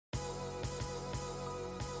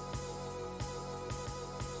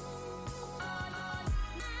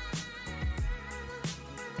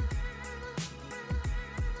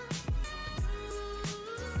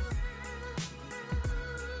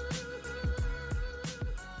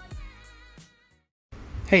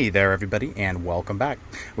Hey there everybody, and welcome back.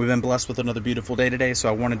 We've been blessed with another beautiful day today, so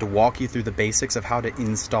I wanted to walk you through the basics of how to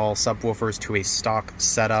install subwoofers to a stock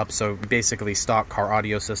setup, so basically stock car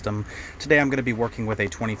audio system. Today I'm going to be working with a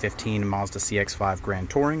 2015 Mazda CX5 Grand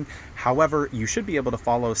Touring. However, you should be able to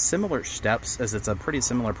follow similar steps as it's a pretty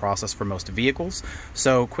similar process for most vehicles.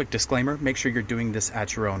 So quick disclaimer, make sure you're doing this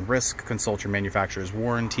at your own risk. Consult your manufacturer's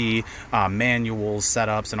warranty, manuals,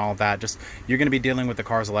 setups, and all of that. Just you're going to be dealing with the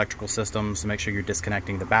car's electrical system, so make sure you're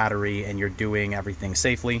disconnecting the battery and you're doing everything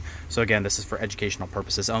safely. So again, this is for educational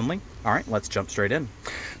purposes only. All right, let's jump straight in.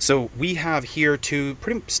 So we have here two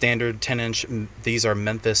pretty standard 10-inch, these are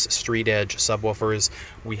Memphis street edge subwoofers.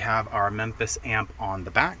 We have our Memphis amp on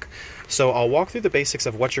the back. So I'll walk through the basics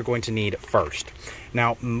of what you're going to need first.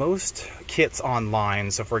 Now, most kits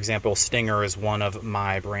online, so for example, Stinger is one of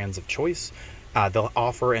my brands of choice. They'll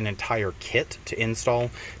offer an entire kit to install.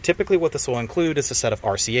 Typically what this will include is a set of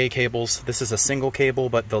RCA cables. This is a single cable,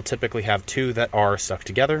 but they'll typically have two that are stuck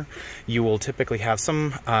together. You will typically have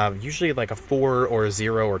some, usually like a 4 or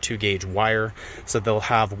 0 or 2 gauge wire. So they'll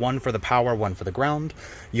have one for the power, one for the ground.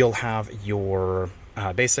 You'll have your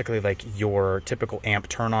basically like your typical amp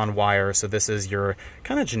turn-on wire. So this is your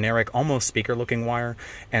kind of generic, almost speaker looking wire.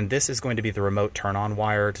 And this is going to be the remote turn-on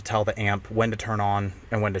wire to tell the amp when to turn on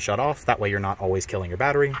and when to shut off. That way you're not always killing your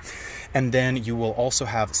battery. And then you will also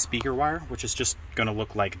have speaker wire, which is just going to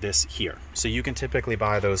look like this here. So you can typically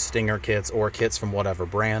buy those Stinger kits or kits from whatever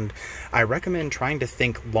brand. I recommend trying to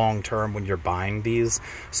think long-term when you're buying these.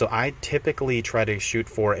 So I typically try to shoot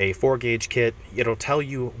for a 4 gauge kit. It'll tell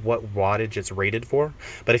you what wattage it's rated for.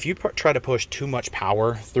 But if you try to push too much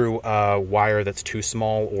power through a wire that's too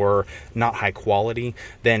small or not high quality,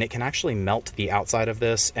 then it can actually melt the outside of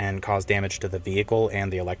this and cause damage to the vehicle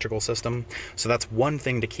and the electrical system. So that's one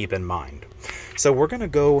thing to keep in mind. So we're going to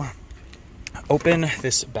go open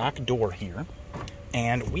this back door here,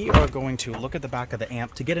 and we are going to look at the back of the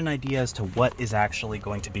amp to get an idea as to what is actually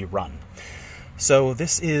going to be run. So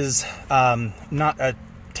this is not a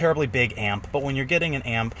terribly big amp, but when you're getting an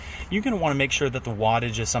amp, you're going to want to make sure that the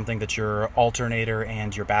wattage is something that your alternator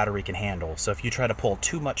and your battery can handle. So if you try to pull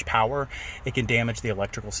too much power, it can damage the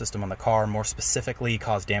electrical system on the car, more specifically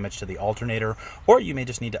cause damage to the alternator, or you may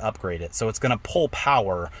just need to upgrade it. So it's going to pull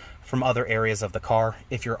power from other areas of the car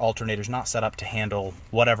if your alternator is not set up to handle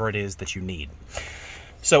whatever it is that you need.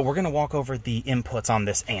 So we're going to walk over the inputs on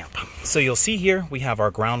this amp. So you'll see here we have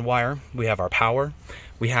our ground wire, we have our power,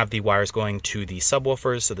 we have the wires going to the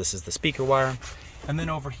subwoofers, so this is the speaker wire, and then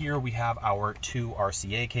over here we have our 2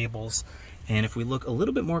 RCA cables. And if we look a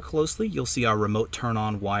little bit more closely, you'll see our remote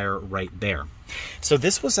turn-on wire right there. So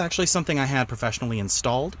this was actually something I had professionally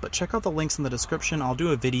installed, but check out the links in the description. I'll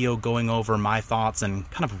do a video going over my thoughts and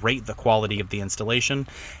kind of rate the quality of the installation,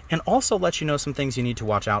 and also let you know some things you need to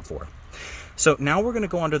watch out for. So now we're going to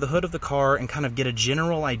go under the hood of the car and kind of get a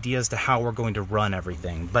general idea as to how we're going to run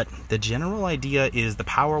everything. But the general idea is the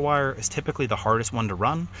power wire is typically the hardest one to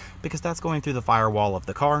run because that's going through the firewall of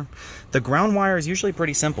the car. The ground wire is usually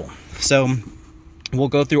pretty simple. So we'll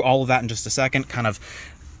go through all of that in just a second, kind of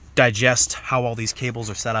digest how all these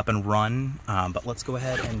cables are set up and run. But let's go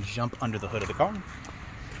ahead and jump under the hood of the car.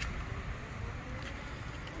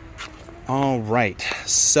 All right,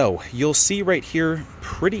 so you'll see right here,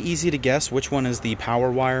 pretty easy to guess which one is the power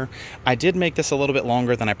wire. I did make this a little bit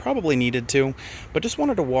longer than I probably needed to, but just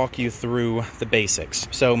wanted to walk you through the basics.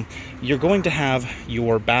 So you're going to have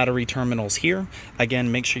your battery terminals here.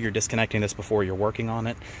 Again, make sure you're disconnecting this before you're working on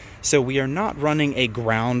it. So we are not running a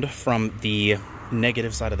ground from the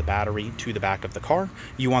negative side of the battery to the back of the car.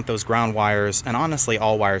 You want those ground wires, and honestly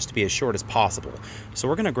all wires, to be as short as possible. So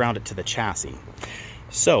we're going to ground it to the chassis.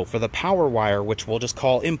 So for the power wire, which we'll just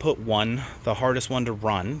call input 1, the hardest one to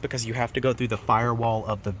run because you have to go through the firewall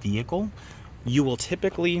of the vehicle, you will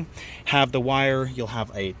typically have the wire, you'll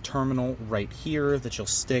have a terminal right here that you'll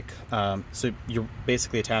stick, so you're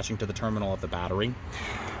basically attaching to the terminal of the battery.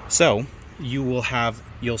 So you'll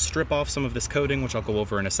strip off some of this coating, which I'll go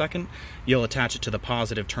over in a second. You'll attach it to the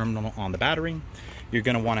positive terminal on the battery. You're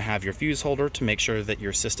going to want to have your fuse holder to make sure that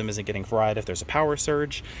your system isn't getting fried if there's a power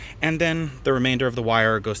surge. And then the remainder of the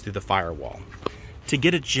wire goes through the firewall. To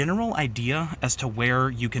get a general idea as to where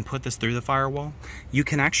you can put this through the firewall, you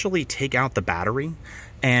can actually take out the battery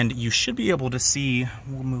and you should be able to see,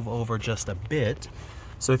 we'll move over just a bit.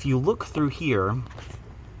 So if you look through here,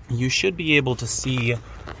 you should be able to see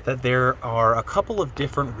that there are a couple of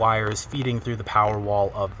different wires feeding through the power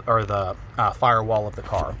wall of, or the firewall of the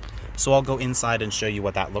car. So I'll go inside and show you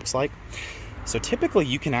what that looks like. So typically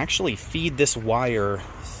you can actually feed this wire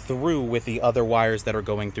through with the other wires that are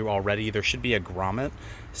going through already. There should be a grommet.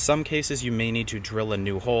 Some cases you may need to drill a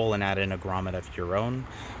new hole and add in a grommet of your own.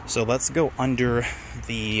 So let's go under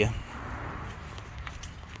the...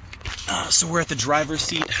 so we're at the driver's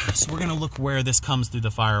seat. So we're gonna look where this comes through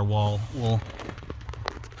the firewall.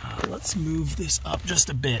 Let's move this up just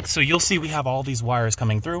a bit. So you'll see we have all these wires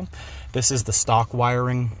coming through. This is the stock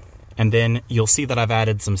wiring. And then you'll see that I've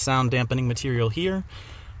added some sound dampening material here.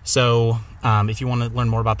 So if you want to learn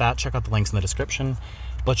more about that, check out the links in the description.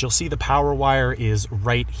 But you'll see the power wire is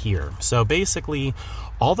right here. So basically,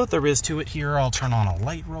 all that there is to it here, I'll turn on a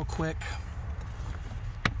light real quick.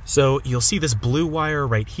 So you'll see this blue wire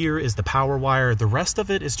right here is the power wire. The rest of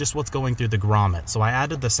it is just what's going through the grommet. So I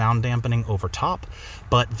added the sound dampening over top,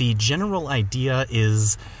 but the general idea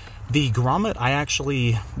is the grommet, I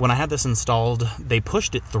actually, when I had this installed, they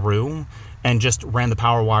pushed it through and just ran the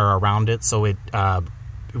power wire around it, so it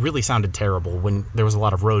really sounded terrible when there was a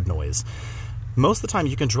lot of road noise. Most of the time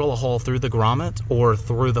you can drill a hole through the grommet or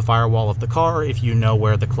through the firewall of the car if you know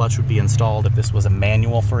where the clutch would be installed, if this was a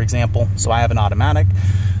manual, for example. So I have an automatic,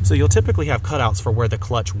 so you'll typically have cutouts for where the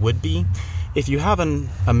clutch would be. If you have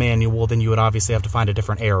a manual, then you would obviously have to find a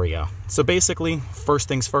different area. So basically, first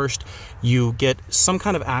things first, you get some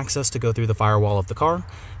kind of access to go through the firewall of the car,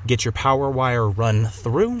 get your power wire run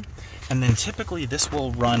through, and then typically this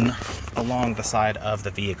will run along the side of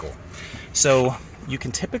the vehicle. So you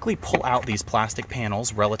can typically pull out these plastic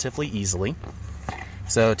panels relatively easily.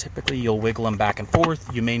 So typically you'll wiggle them back and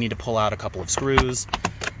forth. You may need to pull out a couple of screws,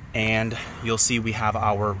 and you'll see we have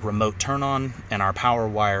our remote turn on and our power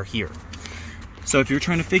wire here. So if you're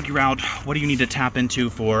trying to figure out what do you need to tap into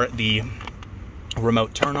for the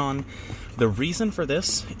remote turn on, the reason for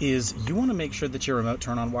this is you want to make sure that your remote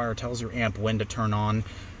turn on wire tells your amp when to turn on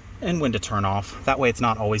and when to turn off. That way it's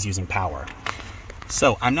not always using power.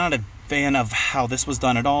 So I'm not a fan of how this was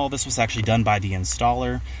done at all. This was actually done by the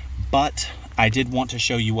installer, but I did want to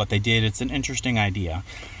show you what they did. It's an interesting idea.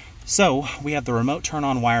 So we have the remote turn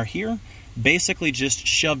on wire here, basically just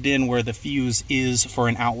shoved in where the fuse is for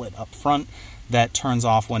an outlet up front that turns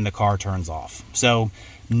off when the car turns off. So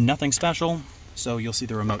nothing special. So you'll see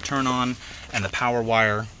the remote turn on and the power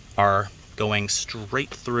wire are going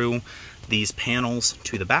straight through these panels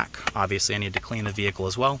to the back. Obviously I need to clean the vehicle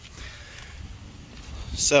as well.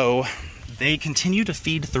 So they continue to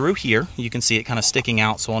feed through here. You can see it kind of sticking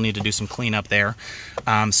out, so I'll need to do some cleanup there.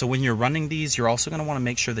 So when you're running these, you're also going to want to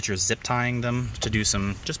make sure that you're zip tying them to do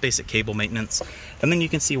some just basic cable maintenance. And then you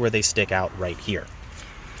can see where they stick out right here.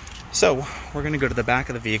 So we're going to go to the back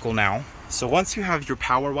of the vehicle now. So once you have your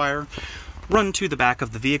power wire run to the back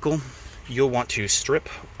of the vehicle, you'll want to strip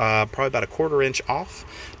probably about 1/4 inch off,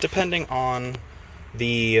 depending on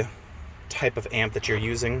the type of amp that you're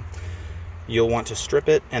using. You'll want to strip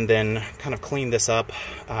it and then kind of clean this up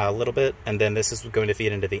a little bit, and then this is going to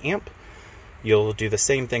feed into the amp. You'll do the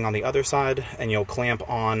same thing on the other side, and you'll clamp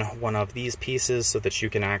on one of these pieces so that you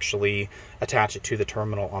can actually attach it to the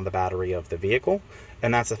terminal on the battery of the vehicle,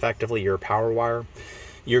 and that's effectively your power wire.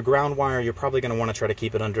 Your ground wire, you're probably going to want to try to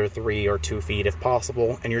keep it under 3 or 2 feet if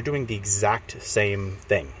possible, and you're doing the exact same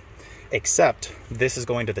thing, except this is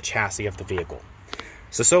going to the chassis of the vehicle.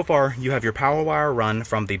 So far, you have your power wire run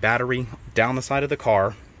from the battery down the side of the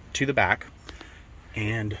car to the back,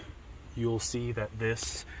 and you'll see that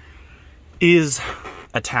this is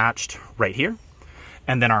attached right here.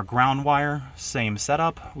 And then our ground wire, same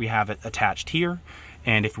setup. We have it attached here.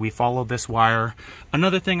 And if we follow this wire,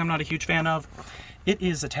 another thing I'm not a huge fan of, it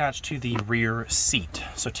is attached to the rear seat.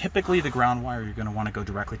 So typically the ground wire, you're going to want to go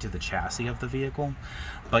directly to the chassis of the vehicle.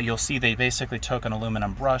 But you'll see they basically took an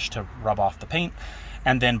aluminum brush to rub off the paint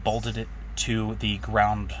and then bolted it to the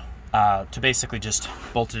ground, to basically just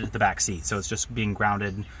bolted it to the back seat. So it's just being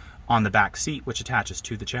grounded on the back seat, which attaches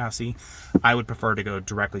to the chassis. I would prefer to go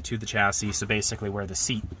directly to the chassis, so basically where the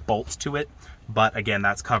seat bolts to it. But again,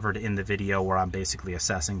 that's covered in the video where I'm basically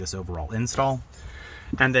assessing this overall install.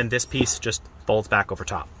 And then this piece just folds back over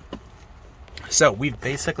top. So we've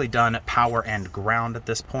basically done power and ground at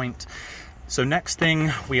this point. So next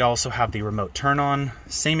thing, we also have the remote turn on.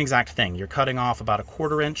 Same exact thing. You're cutting off about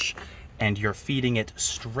 1/4 inch and you're feeding it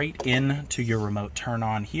straight in to your remote turn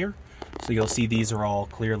on here. So you'll see these are all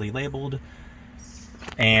clearly labeled,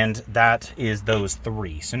 and that is those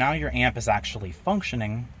 3. So now your amp is actually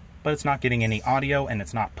functioning, but it's not getting any audio and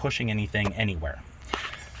it's not pushing anything anywhere.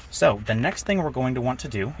 So the next thing we're going to want to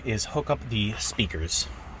do is hook up the speakers.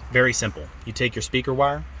 Very simple. You take your speaker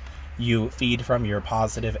wire, you feed from your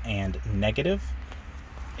positive and negative,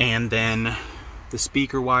 and then the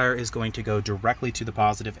speaker wire is going to go directly to the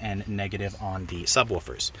positive and negative on the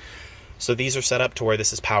subwoofers. So these are set up to where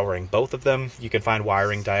this is powering both of them. You can find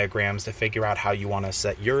wiring diagrams to figure out how you want to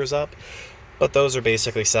set yours up, but those are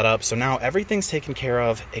basically set up. So now everything's taken care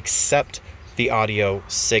of except the audio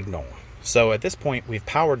signal. So at this point, we've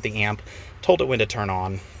powered the amp, told it when to turn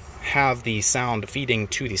on, have the sound feeding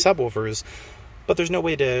to the subwoofers, but there's no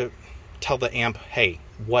way to tell the amp, hey,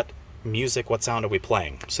 what music, what sound are we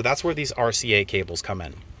playing? So that's where these RCA cables come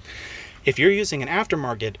in. If you're using an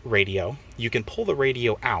aftermarket radio, you can pull the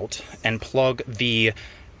radio out and plug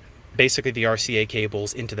basically the RCA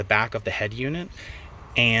cables into the back of the head unit,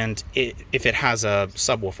 and if it has a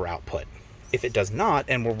subwoofer output. If it does not,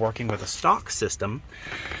 and we're working with a stock system,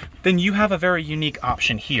 then you have a very unique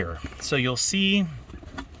option here. So you'll see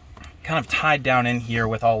kind of tied down in here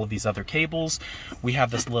with all of these other cables, we have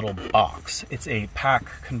this little box. It's a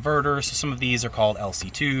pack converter, so some of these are called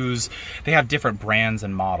LC2s. They have different brands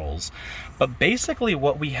and models. But basically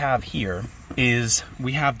what we have here is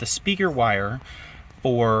we have the speaker wire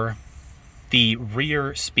for the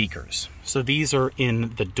rear speakers. So these are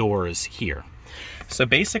in the doors here. So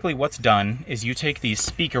basically what's done is you take these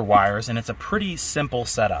speaker wires, and it's a pretty simple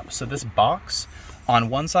setup. So this box, on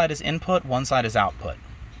one side is input, one side is output.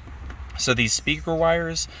 So these speaker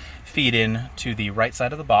wires feed in to the right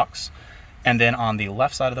side of the box, and then on the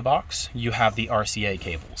left side of the box, you have the RCA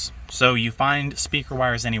cables. So you find speaker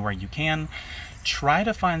wires anywhere you can. Try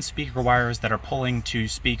to find speaker wires that are pulling to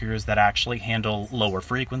speakers that actually handle lower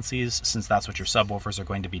frequencies, since that's what your subwoofers are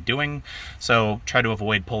going to be doing. So try to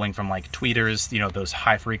avoid pulling from like tweeters, you know, those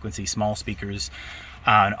high frequency small speakers.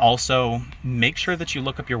 And also make sure that you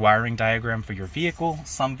look up your wiring diagram for your vehicle.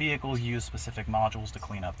 Some vehicles use specific modules to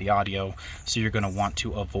clean up the audio, so you're going to want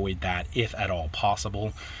to avoid that if at all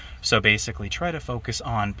possible. So basically try to focus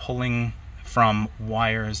on pulling from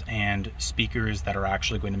wires and speakers that are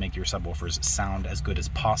actually going to make your subwoofers sound as good as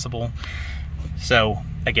possible. So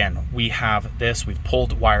again, we have this, we've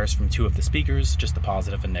pulled wires from two of the speakers, just the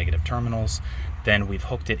positive and negative terminals. Then we've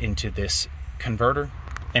hooked it into this converter,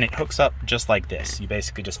 and it hooks up just like this. You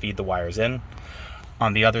basically just feed the wires in.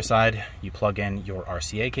 On the other side, you plug in your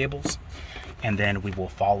RCA cables, and then we will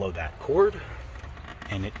follow that cord,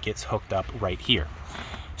 and it gets hooked up right here.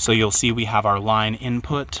 So you'll see we have our line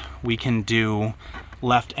input. We can do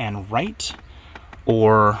left and right,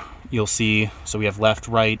 or you'll see, so we have left,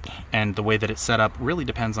 right, and the way that it's set up really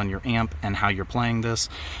depends on your amp and how you're playing this,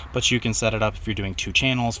 but you can set it up if you're doing 2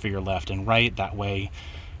 channels for your left and right. That way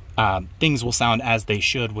things will sound as they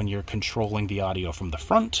should when you're controlling the audio from the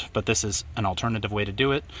front, but this is an alternative way to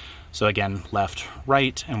do it. So again, left,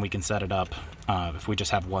 right, and we can set it up if we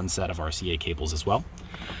just have one set of RCA cables as well.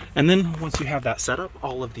 And then once you have that set up,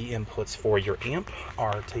 all of the inputs for your amp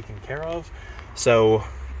are taken care of. So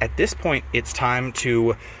at this point, it's time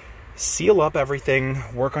to seal up everything,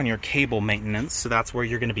 work on your cable maintenance. So that's where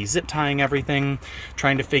you're going to be zip tying everything,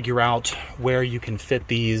 trying to figure out where you can fit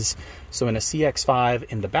these. So in a CX5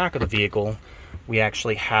 in the back of the vehicle, we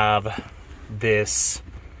actually have this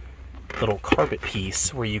little carpet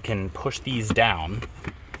piece where you can push these down,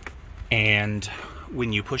 and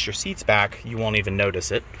when you push your seats back, you won't even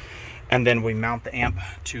notice it. And then we mount the amp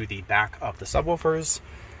to the back of the subwoofers,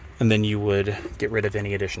 and then you would get rid of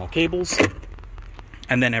any additional cables,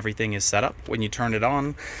 and then everything is set up. When you turn it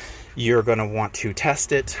on, you're going to want to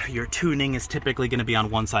test it. Your tuning is typically going to be on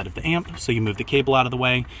one side of the amp, so you move the cable out of the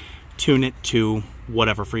way, tune it to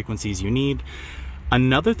whatever frequencies you need.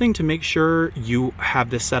 Another thing to make sure you have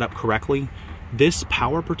this set up correctly, this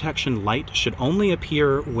power protection light should only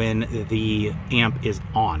appear when the amp is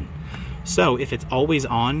on. So if it's always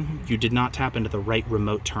on, you did not tap into the right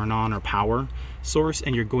remote turn on or power source,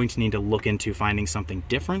 and you're going to need to look into finding something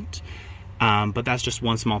different. But that's just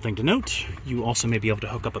one small thing to note. You also may be able to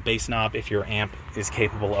hook up a bass knob if your amp is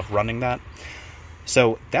capable of running that.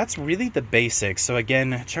 So that's really the basics. So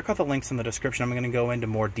again, check out the links in the description. I'm going to go into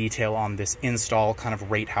more detail on this install, kind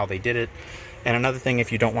of rate how they did it. And another thing,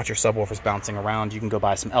 if you don't want your subwoofers bouncing around, you can go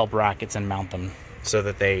buy some L brackets and mount them so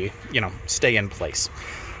that they, stay in place.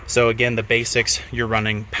 So again, the basics, you're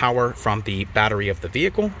running power from the battery of the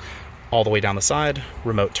vehicle all the way down the side,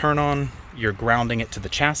 remote turn on, you're grounding it to the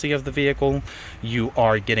chassis of the vehicle, you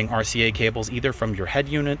are getting RCA cables either from your head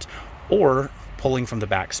unit or pulling from the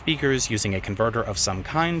back speakers using a converter of some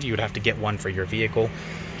kind. You would have to get one for your vehicle.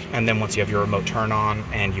 And then once you have your remote turn on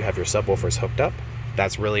and you have your subwoofers hooked up,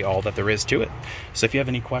 that's really all that there is to it. So if you have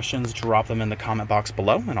any questions, drop them in the comment box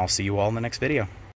below, and I'll see you all in the next video.